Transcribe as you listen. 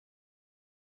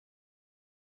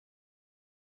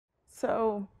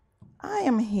So I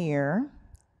am here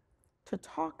to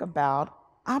talk about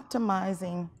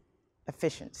optimizing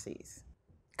efficiencies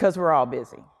because we're all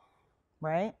busy,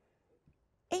 right?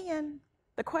 And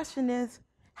the question is,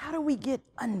 how do we get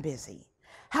unbusy?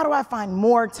 How do I find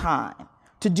more time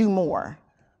to do more?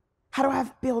 How do I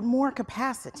build more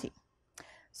capacity?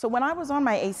 So when I was on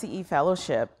my ACE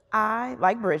fellowship, I,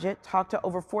 like Bridget, talked to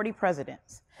over 40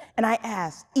 presidents. And I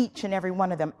asked each and every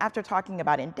one of them, after talking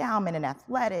about endowment and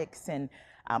athletics and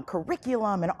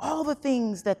curriculum and all the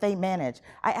things that they manage,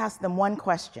 I asked them one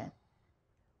question.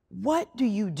 What do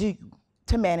you do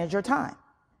to manage your time?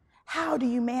 How do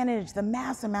you manage the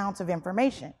mass amounts of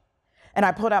information? And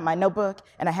I pulled out my notebook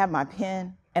and I had my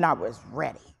pen and I was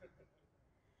ready.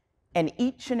 And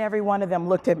each and every one of them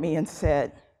looked at me and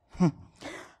said,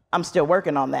 I'm still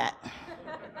working on that.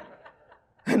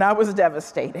 And I was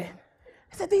devastated.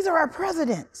 I said, these are our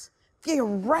presidents. They're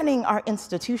running our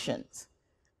institutions.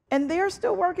 And they're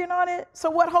still working on it. So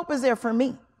what hope is there for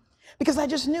me? Because I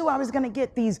just knew I was going to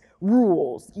get these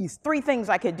rules, these 3 things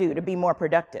I could do to be more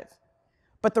productive.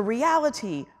 But the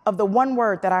reality of the one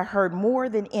word that I heard more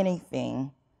than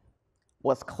anything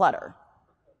was clutter.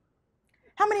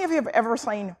 How many of you have ever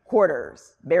seen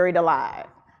Hoarders, Buried Alive?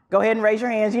 Go ahead and raise your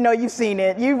hands. You know you've seen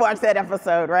it. You watched that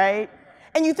episode, right?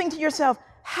 And you think to yourself,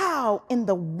 how in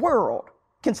the world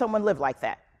can someone live like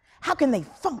that? How can they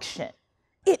function?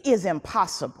 It is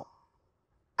impossible.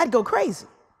 I'd go crazy.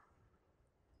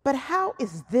 But how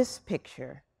is this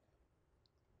picture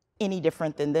any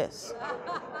different than this?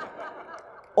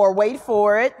 Or wait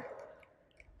for it,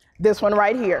 this one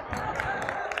right here.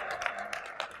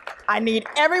 I need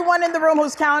everyone in the room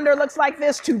whose calendar looks like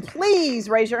this to please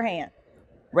raise your hand.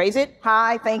 Raise it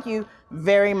high, thank you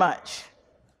very much.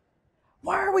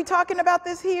 Why are we talking about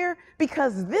this here?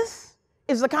 Because this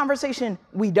is the conversation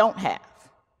we don't have,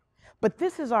 but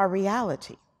this is our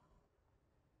reality.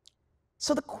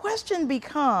 So the question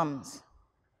becomes,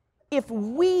 if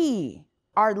we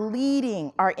are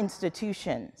leading our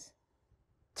institutions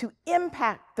to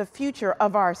impact the future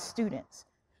of our students,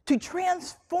 to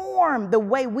transform the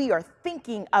way we are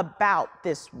thinking about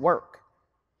this work,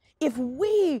 if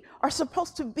we are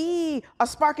supposed to be a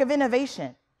spark of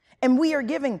innovation and we are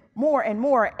giving more and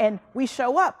more and we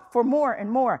show up for more and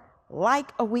more,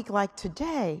 like a week like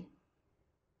today,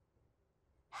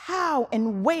 how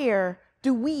and where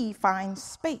do we find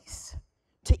space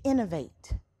to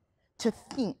innovate, to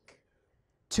think,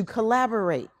 to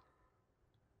collaborate,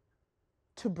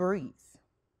 to breathe?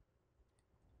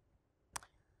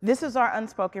 This is our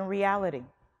unspoken reality.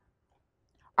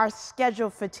 Our schedule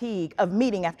fatigue of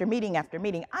meeting after meeting after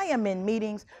meeting. I am in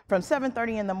meetings from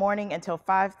 7:30 in the morning until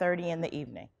 5:30 in the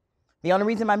evening. The only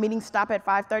reason my meetings stop at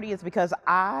 5:30 is because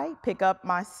I pick up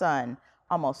my son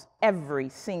almost every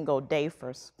single day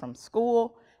from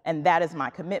school, and that is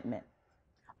my commitment.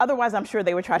 Otherwise, I'm sure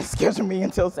they would try to schedule me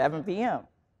until 7 p.m.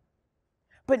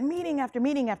 But meeting after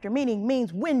meeting after meeting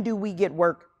means, when do we get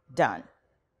work done?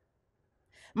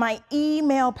 My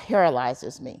email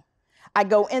paralyzes me. I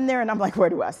go in there and I'm like, where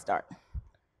do I start?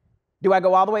 Do I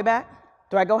go all the way back?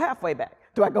 Do I go halfway back?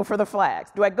 Do I go for the flags?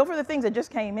 Do I go for the things that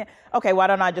just came in? Okay, why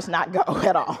don't I just not go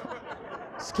at all?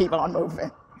 Just keep on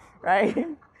moving, right?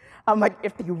 I'm like,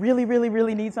 if you really, really,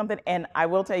 really need something, and I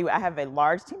will tell you, I have a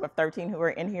large team of 13 who are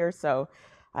in here, so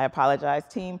I apologize,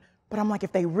 team. But I'm like,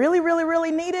 if they really, really,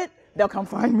 really need it, they'll come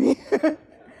find me.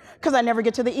 Because I never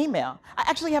get to the email. I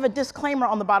actually have a disclaimer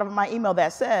on the bottom of my email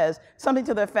that says something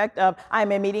to the effect of,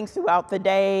 I'm in meetings throughout the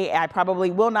day. I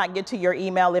probably will not get to your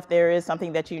email. If there is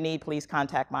something that you need, please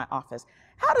contact my office.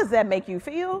 How does that make you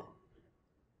feel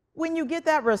when you get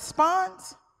that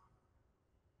response?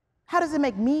 How does it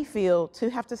make me feel to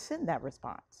have to send that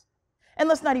response? And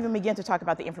let's not even begin to talk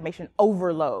about the information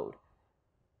overload.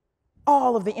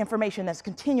 All of the information that's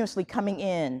continuously coming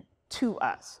in to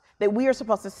us, that we are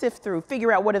supposed to sift through,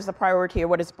 figure out what is the priority or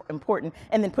what is important,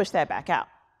 and then push that back out.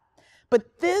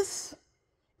 But this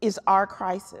is our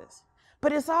crisis,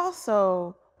 but it's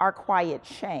also our quiet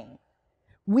shame.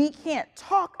 We can't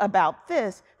talk about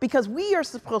this because we are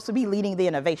supposed to be leading the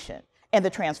innovation and the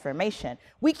transformation.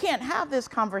 We can't have this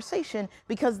conversation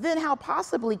because then how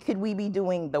possibly could we be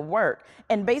doing the work?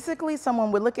 And basically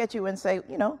someone would look at you and say,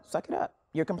 you know, suck it up.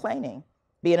 You're complaining.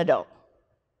 Be an adult.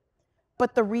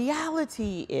 But the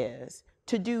reality is,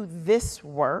 to do this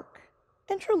work,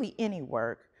 and truly any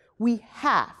work, we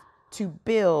have to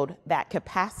build that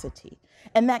capacity.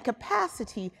 And that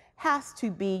capacity has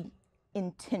to be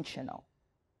intentional.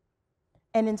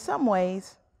 And in some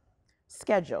ways,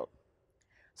 scheduled.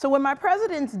 So when my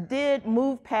presidents did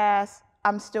move past,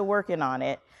 I'm still working on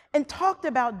it, and talked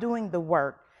about doing the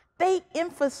work, they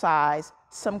emphasized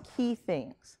some key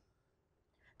things.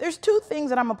 There's two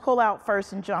things that I'm gonna pull out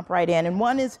first and jump right in, and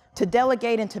one is to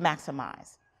delegate and to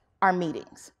maximize our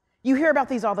meetings. You hear about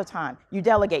these all the time. You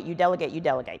delegate, you delegate, you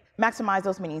delegate. Maximize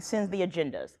those meetings, send the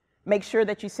agendas. Make sure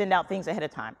that you send out things ahead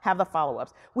of time, have the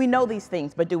follow-ups. We know these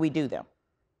things, but do we do them?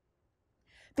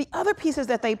 The other pieces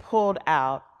that they pulled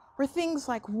out were things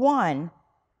like, one,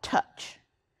 touch.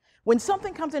 When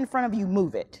something comes in front of you,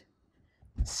 move it.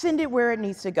 Send it where it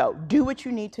needs to go. Do what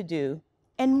you need to do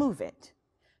and move it.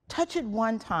 Touch it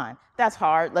one time. That's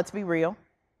hard, let's be real.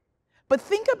 But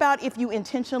think about if you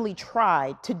intentionally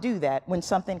tried to do that when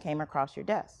something came across your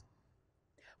desk.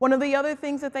 One of the other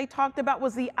things that they talked about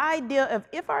was the idea of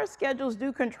if our schedules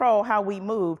do control how we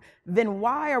move, then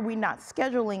why are we not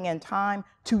scheduling in time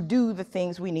to do the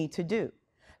things we need to do?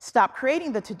 Stop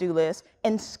creating the to-do list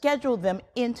and schedule them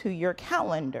into your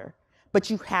calendar. But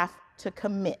you have to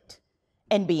commit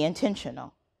and be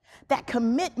intentional. That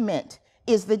commitment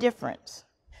is the difference.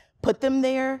 Put them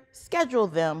there, schedule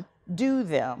them, do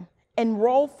them, and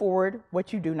roll forward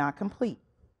what you do not complete.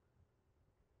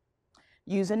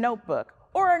 Use a notebook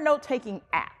or a note-taking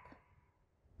app,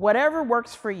 whatever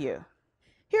works for you.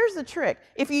 Here's the trick.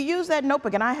 If you use that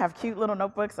notebook, and I have cute little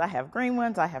notebooks, I have green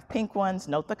ones, I have pink ones,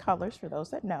 note the colors for those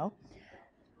that know.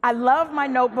 I love my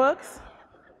notebooks.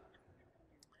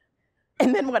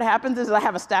 And then what happens is I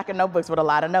have a stack of notebooks with a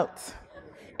lot of notes.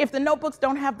 If the notebooks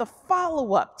don't have the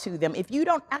follow-up to them, if you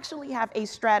don't actually have a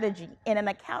strategy and an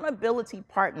accountability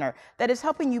partner that is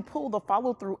helping you pull the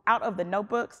follow-through out of the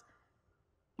notebooks,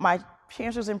 my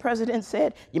chancellors and presidents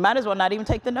said, you might as well not even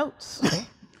take the notes.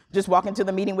 Just walk into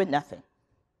the meeting with nothing.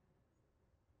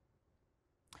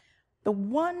 The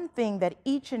one thing that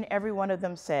each and every one of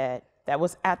them said that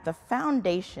was at the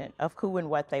foundation of who and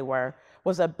what they were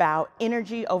was about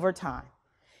energy over time.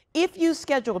 If you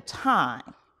schedule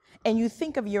time and you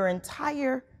think of your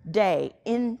entire day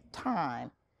in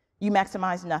time, you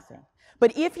maximize nothing.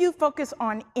 But if you focus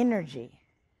on energy,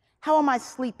 how am I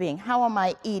sleeping? How am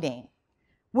I eating?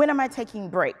 When am I taking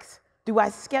breaks? Do I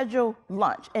schedule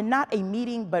lunch? And not a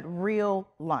meeting, but real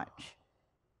lunch.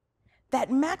 That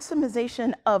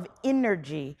maximization of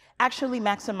energy actually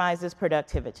maximizes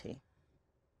productivity.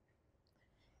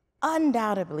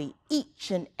 Undoubtedly,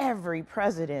 each and every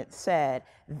president said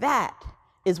that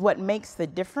is what makes the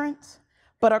difference.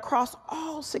 But across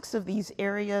all 6 of these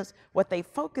areas, what they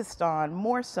focused on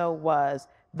more so was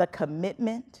the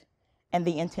commitment and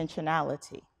the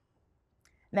intentionality.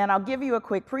 Now, I'll give you a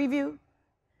quick preview.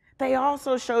 They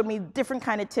also showed me different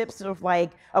kind of tips of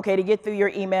like, okay, to get through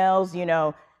your emails,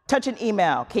 touch an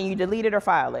email. Can you delete it or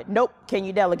file it? Nope. Can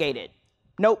you delegate it?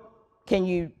 Nope. Can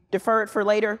you defer it for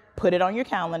later? Put it on your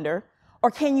calendar.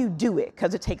 Or can you do it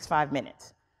because it takes 5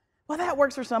 minutes? Well, that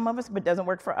works for some of us, but doesn't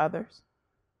work for others.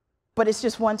 But it's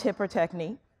just one tip or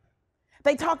technique.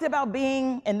 They talked about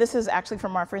being, and this is actually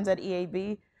from our friends at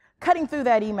EAB, cutting through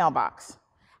that email box.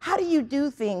 How do you do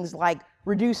things like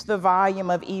reduce the volume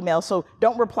of emails? So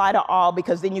don't reply to all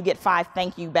because then you get 5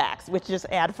 thank you backs, which just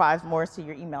add 5 more to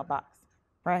your email box,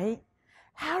 right?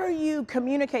 How do you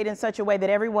communicate in such a way that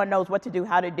everyone knows what to do,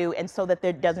 how to do, and so that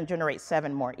there doesn't generate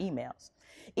 7 more emails?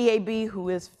 EAB, who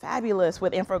is fabulous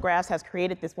with infographics, has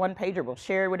created this one pager. We'll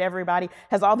share it with everybody,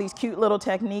 has all these cute little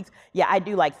techniques. Yeah, I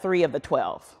do like 3 of the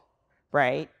 12,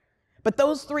 right? But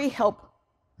those 3 help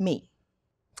me.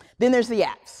 Then there's the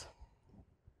apps.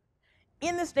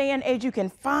 In this day and age, you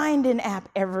can find an app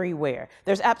everywhere.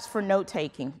 There's apps for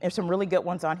note-taking. There's some really good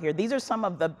ones on here. These are some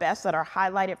of the best that are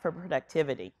highlighted for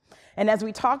productivity. And as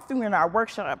we talk through in our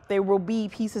workshop, there will be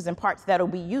pieces and parts that will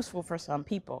be useful for some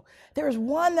people. There's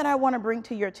one that I want to bring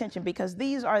to your attention because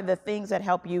these are the things that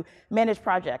help you manage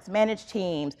projects, manage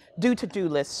teams, do to-do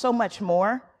lists, so much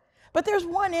more. But there's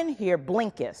one in here,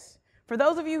 Blinkist. For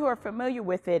those of you who are familiar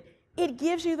with it, it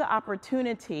gives you the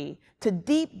opportunity to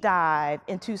deep dive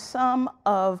into some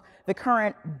of the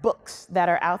current books that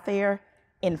are out there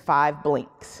in 5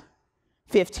 blinks,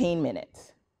 15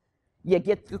 minutes. You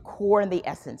get the core and the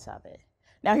essence of it.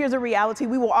 Now here's a reality.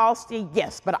 We will all say,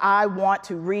 yes, but I want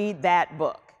to read that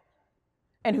book.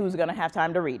 And who's going to have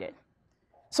time to read it?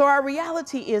 So our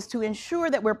reality is to ensure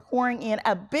that we're pouring in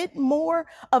a bit more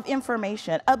of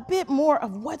information, a bit more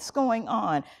of what's going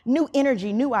on, new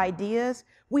energy, new ideas.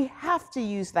 We have to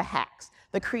use the hacks,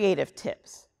 the creative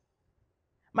tips.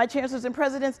 My chancellors and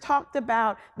presidents talked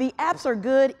about the apps are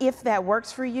good if that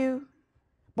works for you,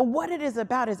 but what it is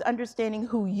about is understanding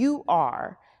who you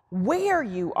are, where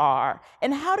you are,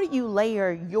 and how do you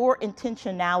layer your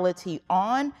intentionality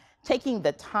on taking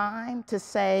the time to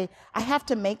say, I have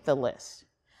to make the list.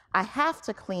 I have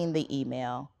to clean the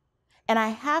email, and I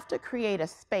have to create a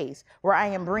space where I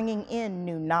am bringing in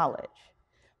new knowledge.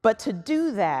 But to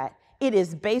do that, it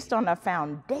is based on a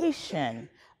foundation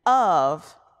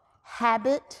of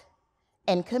habit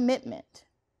and commitment.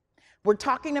 We're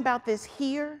talking about this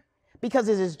here because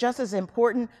it is just as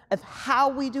important of how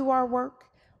we do our work,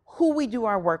 who we do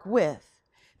our work with.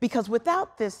 Because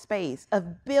without this space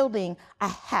of building a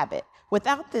habit,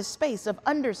 without this space of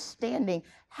understanding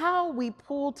how we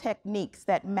pull techniques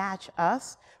that match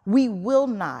us, we will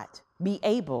not be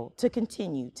able to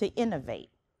continue to innovate.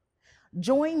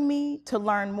 Join me to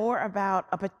learn more about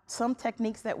some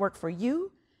techniques that work for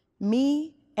you,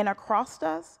 me, and across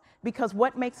us, because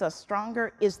what makes us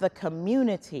stronger is the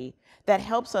community that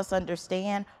helps us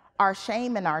understand our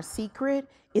shame and our secret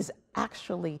is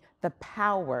actually the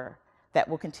power that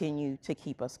will continue to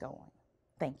keep us going.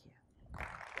 Thank you.